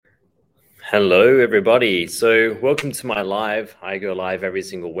Hello, everybody. So, welcome to my live. I go live every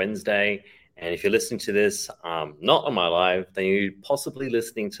single Wednesday. And if you're listening to this not on my live, then you're possibly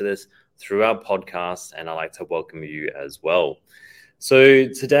listening to this through our podcast. And I'd like to welcome you as well. So,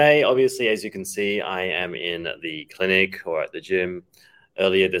 today, obviously, as you can see, I am in the clinic or at the gym.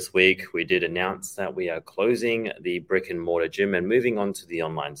 Earlier this week, we did announce that we are closing the brick and mortar gym and moving on to the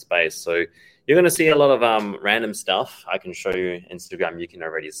online space. So, you're going to see a lot of random stuff. I can show you Instagram. You can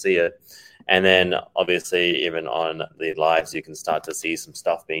already see it. And then obviously, even on the lives, you can start to see some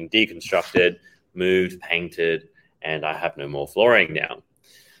stuff being deconstructed, moved, painted, and I have no more flooring now.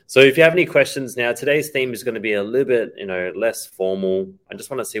 So if you have any questions now, today's theme is going to be a little bit, less formal. I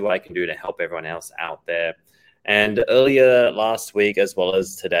just want to see what I can do to help everyone else out there. And earlier last week, as well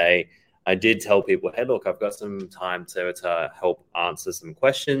as today, I did tell people, hey, look, I've got some time to help answer some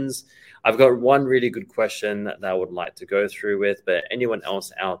questions. I've got one really good question that I would like to go through with, but anyone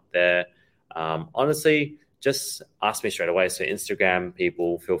else out there, honestly, just ask me straight away. So Instagram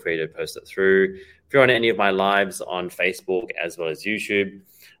people, feel free to post it through. If you're on any of my lives on Facebook as well as YouTube,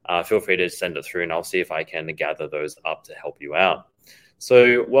 feel free to send it through and I'll see if I can gather those up to help you out.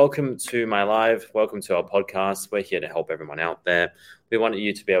 So welcome to my live. Welcome to our podcast. We're here to help everyone out there. We want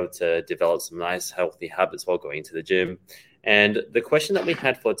you to be able to develop some nice, healthy habits while going to the gym. And the question that we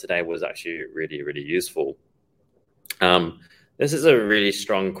had for today was actually really, really useful. This is a really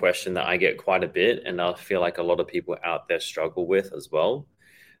strong question that I get quite a bit, and I feel like a lot of people out there struggle with as well.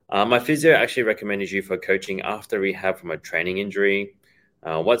 My physio actually recommended you for coaching after rehab from a training injury.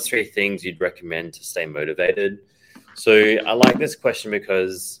 What's 3 things you'd recommend to stay motivated? So I like this question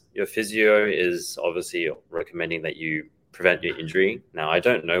because your physio is obviously recommending that you prevent your injury. Now, I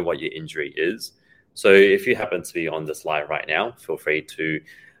don't know what your injury is. So if you happen to be on this live right now, feel free to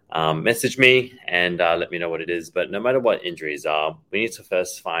message me and let me know what it is. But no matter what injuries are, we need to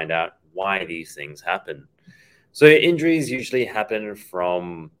first find out why these things happen. So injuries usually happen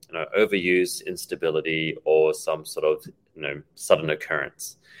from overuse, instability, or some sort of sudden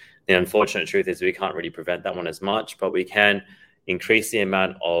occurrence. The unfortunate truth is we can't really prevent that one as much, but we can increase the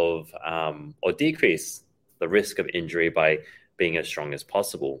amount of or decrease the risk of injury by being as strong as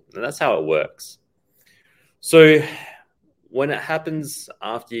possible. And that's how it works. So when it happens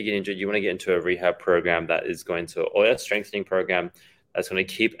after you get injured, you want to get into a rehab program that is going to, or a strengthening program that's going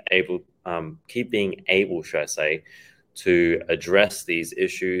to keep being able, should I say, to address these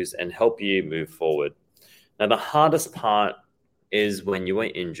issues and help you move forward. Now, the hardest part is when you are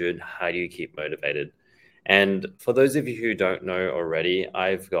injured, how do you keep motivated? And for those of you who don't know already,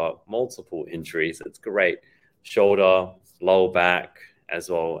 I've got multiple injuries. It's great. Shoulder, lower back, as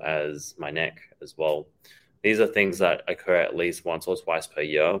well as my neck as well. These are things that occur at least once or twice per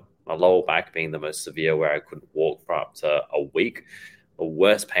year. My lower back being the most severe, where I couldn't walk for up to a week. The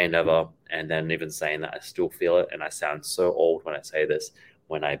worst pain ever. And then even saying that, I still feel it. And I sound so old when I say this,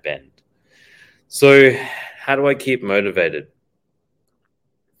 when I bend. So how do I keep motivated?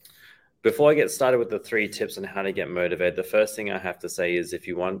 Before I get started with the 3 tips on how to get motivated, the first thing I have to say is if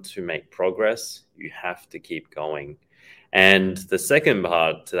you want to make progress, you have to keep going. And the second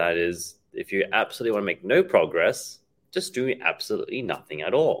part to that is if you absolutely want to make no progress, just do absolutely nothing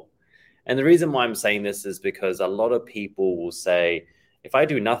at all. And the reason why I'm saying this is because a lot of people will say, if I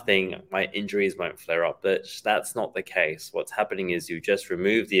do nothing, my injuries won't flare up. But that's not the case. What's happening is you just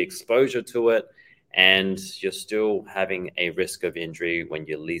remove the exposure to it and you're still having a risk of injury when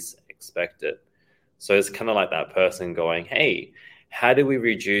you least expect it. So it's kind of like that person going, hey, how do we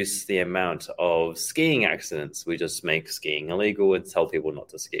reduce the amount of skiing accidents? We just make skiing illegal and tell people not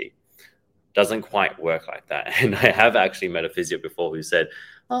to ski. Doesn't quite work like that. And I have actually met a physio before who said,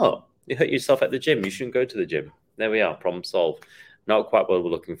 oh, you hurt yourself at the gym. You shouldn't go to the gym. There we are, problem solved. Not quite what we're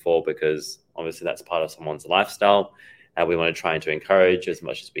looking for, because obviously that's part of someone's lifestyle. And we want to try to encourage as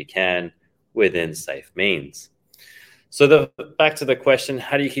much as we can within safe means. So back to the question,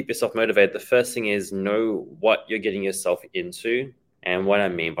 how do you keep yourself motivated? The first thing is know what you're getting yourself into. And what I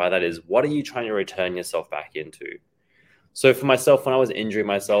mean by that is, what are you trying to return yourself back into? So for myself, when I was injuring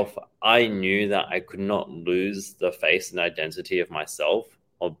myself, I knew that I could not lose the face and identity of myself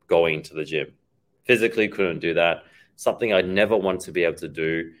of going to the gym. Physically couldn't do that. Something I'd never want to be able to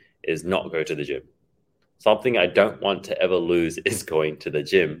do is not go to the gym. Something I don't want to ever lose is going to the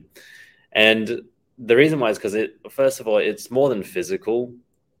gym. And the reason why is because first of all, it's more than physical,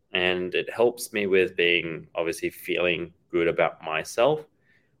 and it helps me with being obviously feeling good about myself.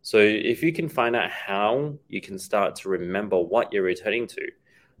 So if you can find out how, you can start to remember what you're returning to.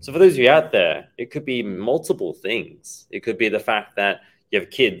 So for those of you out there, it could be multiple things. It could be the fact that you have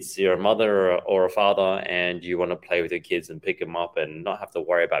kids, you're a mother or a father, and you want to play with your kids and pick them up and not have to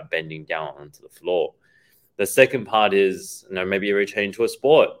worry about bending down onto the floor. The second part is, maybe you're returning to a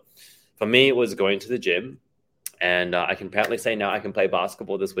sport. For me, it was going to the gym. And I can proudly say now I can play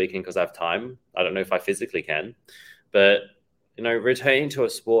basketball this weekend because I have time. I don't know if I physically can. But, returning to a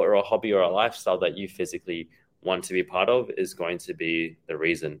sport or a hobby or a lifestyle that you physically want to be part of is going to be the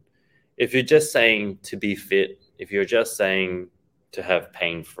reason. If you're just saying to be fit, if you're just saying to have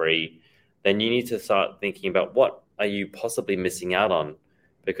pain-free, then you need to start thinking about what are you possibly missing out on,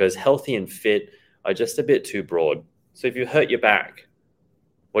 because healthy and fit are just a bit too broad. So if you hurt your back,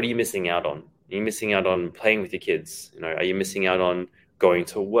 what are you missing out on? Are you missing out on playing with your kids? Are you missing out on going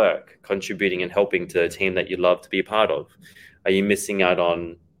to work, contributing and helping to a team that you love to be a part of? Are you missing out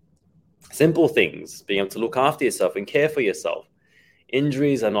on simple things, being able to look after yourself and care for yourself?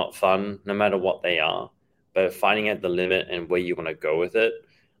 Injuries are not fun, no matter what they are, but finding out the limit and where you want to go with it.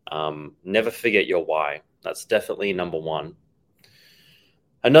 Never forget your why. That's definitely number one.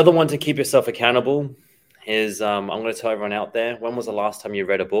 Another one to keep yourself accountable is, I'm going to tell everyone out there, when was the last time you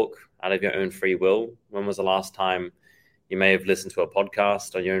read a book out of your own free will? When was the last time you may have listened to a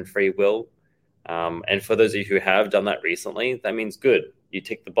podcast on your own free will? And for those of you who have done that recently, that means good. You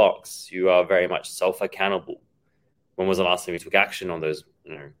tick the box. You are very much self-accountable. When was the last time you took action on those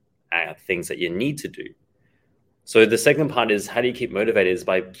things that you need to do? So the second part is, how do you keep motivated, is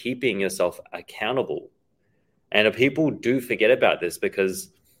by keeping yourself accountable. And people do forget about this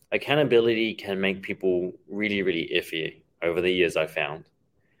because accountability can make people really, really iffy over the years, I found.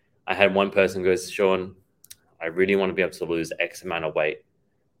 I had one person go, Sean, I really want to be able to lose X amount of weight.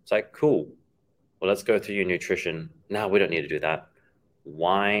 It's like, cool. Well, let's go through your nutrition. No, we don't need to do that.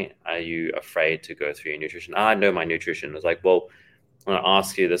 Why are you afraid to go through your nutrition? I know my nutrition. It's like, well, I'm going to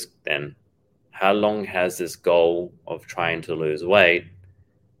ask you this then. How long has this goal of trying to lose weight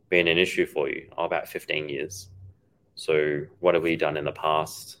been an issue for you? Oh, about 15 years. So what have we done in the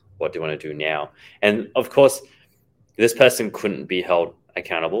past? What do you want to do now? And of course, this person couldn't be held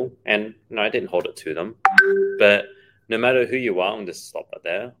accountable. And no, I didn't hold it to them. But no matter who you are, I'll just stop that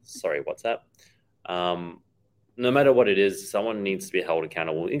there. Sorry, WhatsApp. No matter what it is, someone needs to be held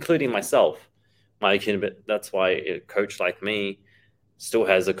accountable, including myself. But that's why a coach like me still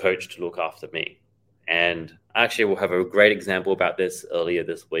has a coach to look after me. And actually, we'll have a great example about this earlier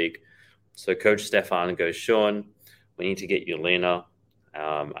this week. So Coach Stefan goes, Sean, we need to get you leaner.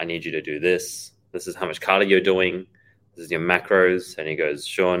 I need you to do this. This is how much cardio you're doing. This is your macros. And he goes,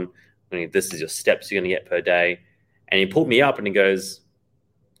 Sean, this is your steps you're going to get per day. And he pulled me up and he goes,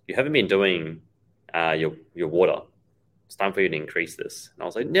 you haven't been doing your water. It's time for you to increase this. And I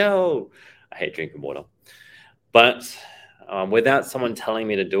was like, no, I hate drinking water. But without someone telling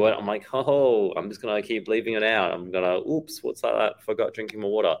me to do it, I'm like, I'm just going to keep leaving it out. I'm going to, oops, what's that? Forgot drinking my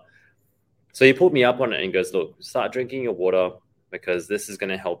water. So he pulled me up on it and he goes, look, start drinking your water because this is going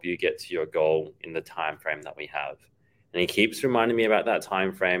to help you get to your goal in the time frame that we have. And he keeps reminding me about that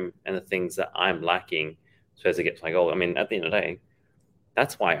time frame and the things that I'm lacking so as I get to my goal. I mean, at the end of the day,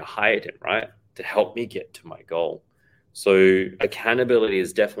 that's why I hired him, right? To help me get to my goal. So accountability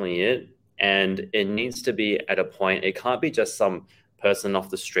is definitely it. And it needs to be at a point. It can't be just some person off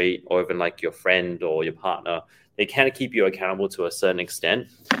the street or even like your friend or your partner. They can keep you accountable to a certain extent,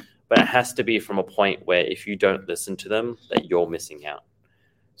 but it has to be from a point where if you don't listen to them, that you're missing out.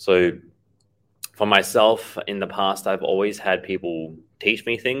 So for myself in the past, I've always had people teach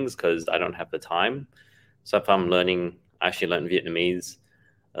me things because I don't have the time. So if I'm learning, I actually learned Vietnamese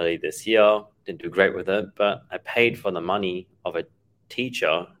early this year, didn't do great with it, but I paid for the money of a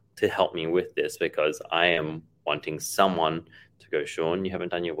teacher to help me with this because I am wanting someone to go, Sean, you haven't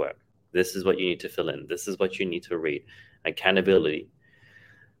done your work. This is what you need to fill in. This is what you need to read. Accountability.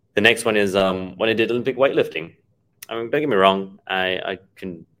 The next one is when I did Olympic weightlifting. I mean, don't get me wrong, I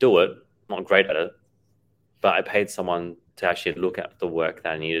can do it. I'm not great at it, but I paid someone to actually look at the work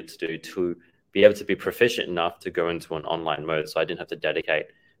that I needed to do to be able to be proficient enough to go into an online mode. So I didn't have to dedicate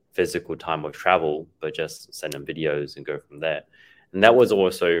physical time of travel, but just send them videos and go from there. And that was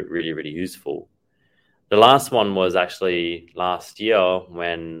also really, really useful. The last one was actually last year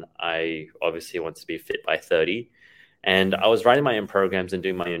when I obviously wanted to be fit by 30. And I was writing my own programs and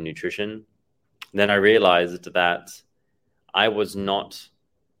doing my own nutrition. Then I realized that I was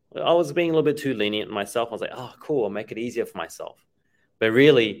being a little bit too lenient myself. I was like, oh, cool, I'll make it easier for myself. But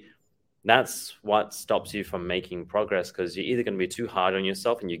really, that's what stops you from making progress because you're either going to be too hard on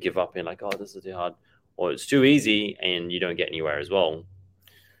yourself and you give up and like, oh, this is too hard, or it's too easy and you don't get anywhere as well.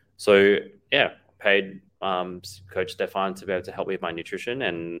 So yeah, paid Coach Stefan to be able to help me with my nutrition,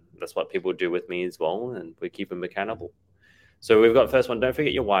 and that's what people do with me as well, and we keep them accountable. So we've got first one, don't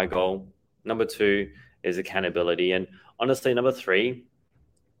forget your why goal. Number 2 is accountability. And honestly, number 3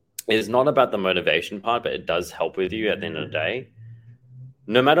 is not about the motivation part, but it does help with you at the end of the day.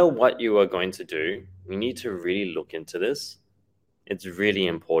 No matter what you are going to do, you need to really look into this. It's really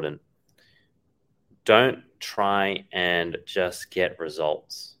important. Don't try and just get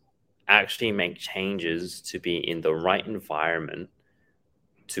results. Actually make changes to be in the right environment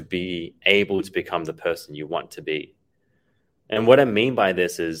to be able to become the person you want to be. And what I mean by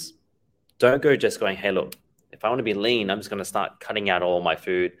this is, don't go just going, hey, look, if I want to be lean, I'm just going to start cutting out all my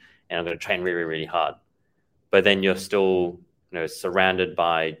food and I'm going to train really, really hard. But then you're still, surrounded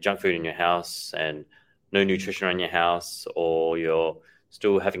by junk food in your house and no nutrition around your house, or you're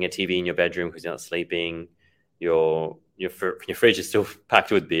still having a TV in your bedroom because you're not sleeping. Your fridge is still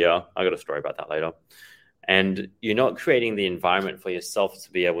packed with beer. I got a story about that later. And you're not creating the environment for yourself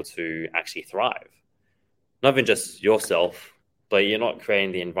to be able to actually thrive. Not even just yourself, but you're not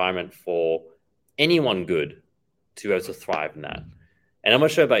creating the environment for anyone good to be able to thrive in that. And I'm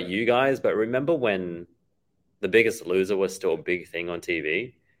not sure about you guys, but remember when The Biggest Loser was still a big thing on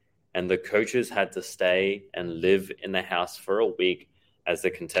TV and the coaches had to stay and live in the house for a week as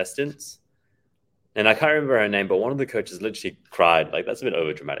the contestants? And I can't remember her name, but one of the coaches literally cried. Like, that's a bit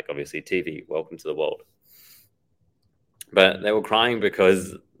over dramatic, obviously. TV, welcome to the world. But they were crying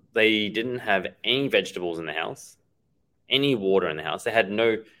because they didn't have any vegetables in the house, any water in the house. They had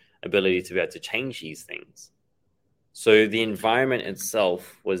no ability to be able to change these things. So the environment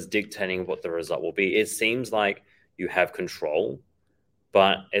itself was dictating what the result will be. It seems like you have control,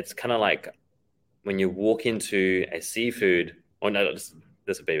 but it's kind of like when you walk into a seafood, or no, this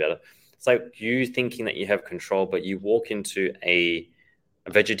would be better. It's like you thinking that you have control, but you walk into a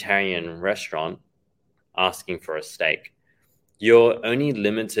vegetarian restaurant asking for a steak. You're only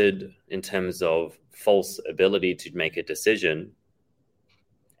limited in terms of false ability to make a decision.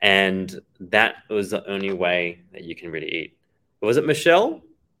 And that was the only way that you can really eat. Was it Michelle?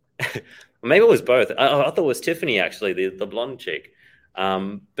 Maybe it was both. I thought it was Tiffany, actually, the blonde chick.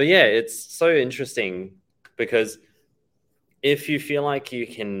 But yeah, it's so interesting because if you feel like you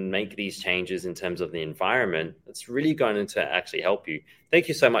can make these changes in terms of the environment, it's really going to actually help you. Thank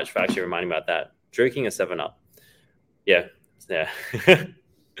you so much for actually reminding me about that. Drinking a 7-Up. Yeah.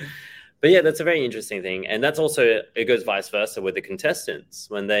 But yeah, that's a very interesting thing. And that's also, it goes vice versa with the contestants.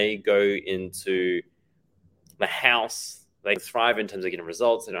 When they go into the house, they thrive in terms of getting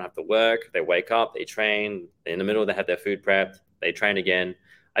results. They don't have to work. They wake up, they train. In the middle, they have their food prepped. They train again.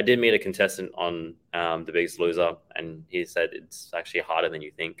 I did meet a contestant on The Biggest Loser, and he said it's actually harder than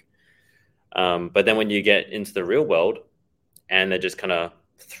you think. But then when you get into the real world and they just kind of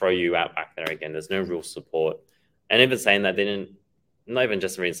throw you out back there again, there's no real support. And even saying that, not even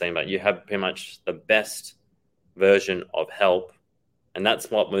just really saying that, you have pretty much the best version of help. And that's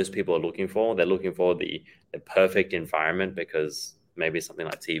what most people are looking for. They're looking for the perfect environment because maybe something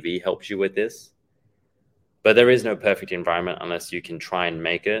like TV helps you with this. But there is no perfect environment unless you can try and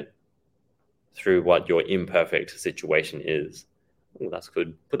make it through what your imperfect situation is. Oh, that's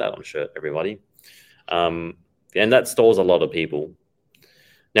good. Put that on a shirt, everybody. And that stalls a lot of people.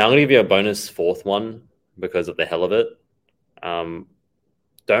 Now, I'm going to give you a bonus fourth one because of the hell of it.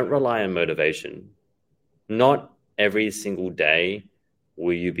 Don't rely on motivation. Not every single day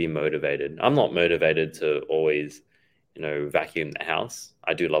will you be motivated. I'm not motivated to always, vacuum the house.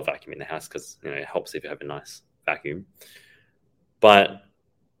 I do love vacuuming the house because, it helps if you have a nice vacuum. But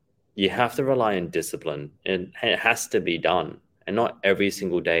you have to rely on discipline, and it has to be done. And not every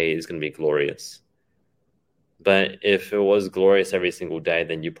single day is going to be glorious. But if it was glorious every single day,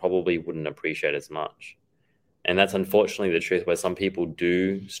 then you probably wouldn't appreciate as much. And that's unfortunately the truth, where some people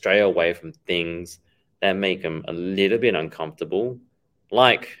do stray away from things that make them a little bit uncomfortable,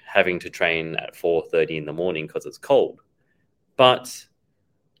 like having to train at 4:30 in the morning because it's cold. But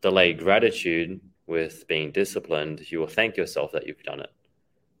delay gratitude with being disciplined, you will thank yourself that you've done it.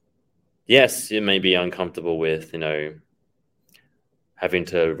 Yes, you may be uncomfortable with, having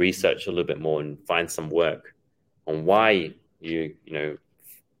to research a little bit more and find some work on why you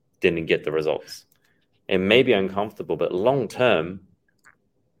didn't get the results. It may be uncomfortable, but long term,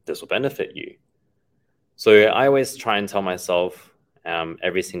 this will benefit you. So I always try and tell myself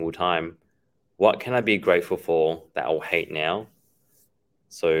every single time, what can I be grateful for that I'll hate now?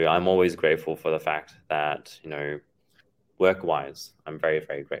 So I'm always grateful for the fact that, work-wise, I'm very,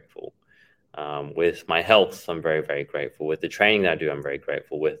 very grateful. With my health, I'm very, very grateful. With the training that I do, I'm very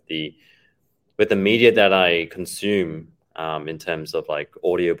grateful. With the media that I consume, in terms of like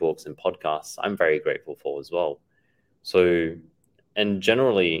audiobooks and podcasts, I'm very grateful for as well. So, and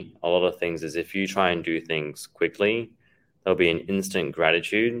generally, a lot of things is if you try and do things quickly, there'll be an instant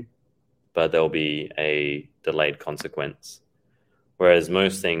gratitude, but there'll be a delayed consequence. Whereas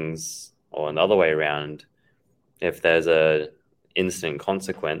most things, or another way around, if there's a instant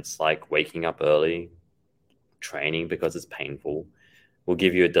consequence, like waking up early, training because it's painful, will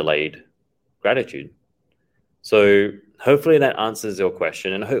give you a delayed gratitude. So hopefully that answers your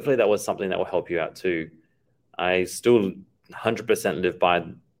question, and hopefully that was something that will help you out too. I still 100% live by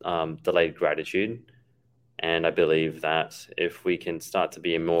delayed gratitude, and I believe that if we can start to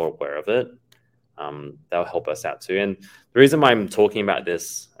be more aware of it, that'll help us out too. And the reason why I'm talking about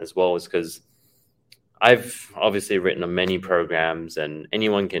this as well is because I've obviously written on many programs and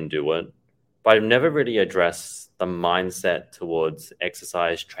anyone can do it, but I've never really addressed the mindset towards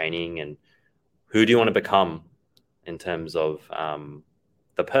exercise training and who do you want to become in terms of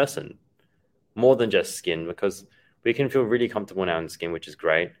the person, more than just skin, because we can feel really comfortable in our own skin, which is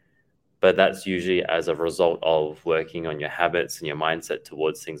great. But that's usually as a result of working on your habits and your mindset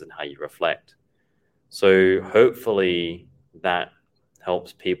towards things and how you reflect. So hopefully that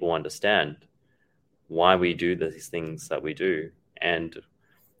helps people understand why we do these things that we do. And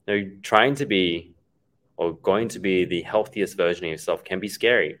trying to be or going to be the healthiest version of yourself can be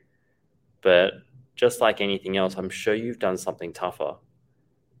scary. But just like anything else, I'm sure you've done something tougher.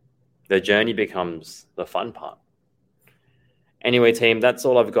 The journey becomes the fun part. Anyway, team, that's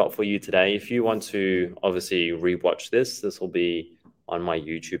all I've got for you today. If you want to obviously rewatch this will be on my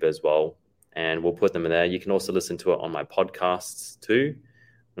YouTube as well. And we'll put them in there. You can also listen to it on my podcasts too.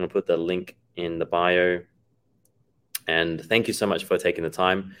 I'm going to put the link in the bio. And thank you so much for taking the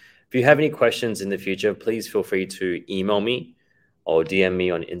time. If you have any questions in the future, please feel free to email me or DM me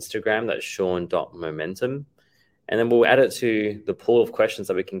on Instagram. That's Sean.momentum. And then we'll add it to the pool of questions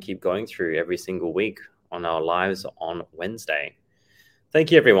that we can keep going through every single week on our lives on Wednesday.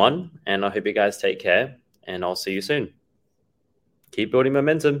 Thank you, everyone. And I hope you guys take care. And I'll see you soon. Keep building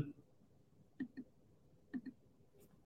momentum.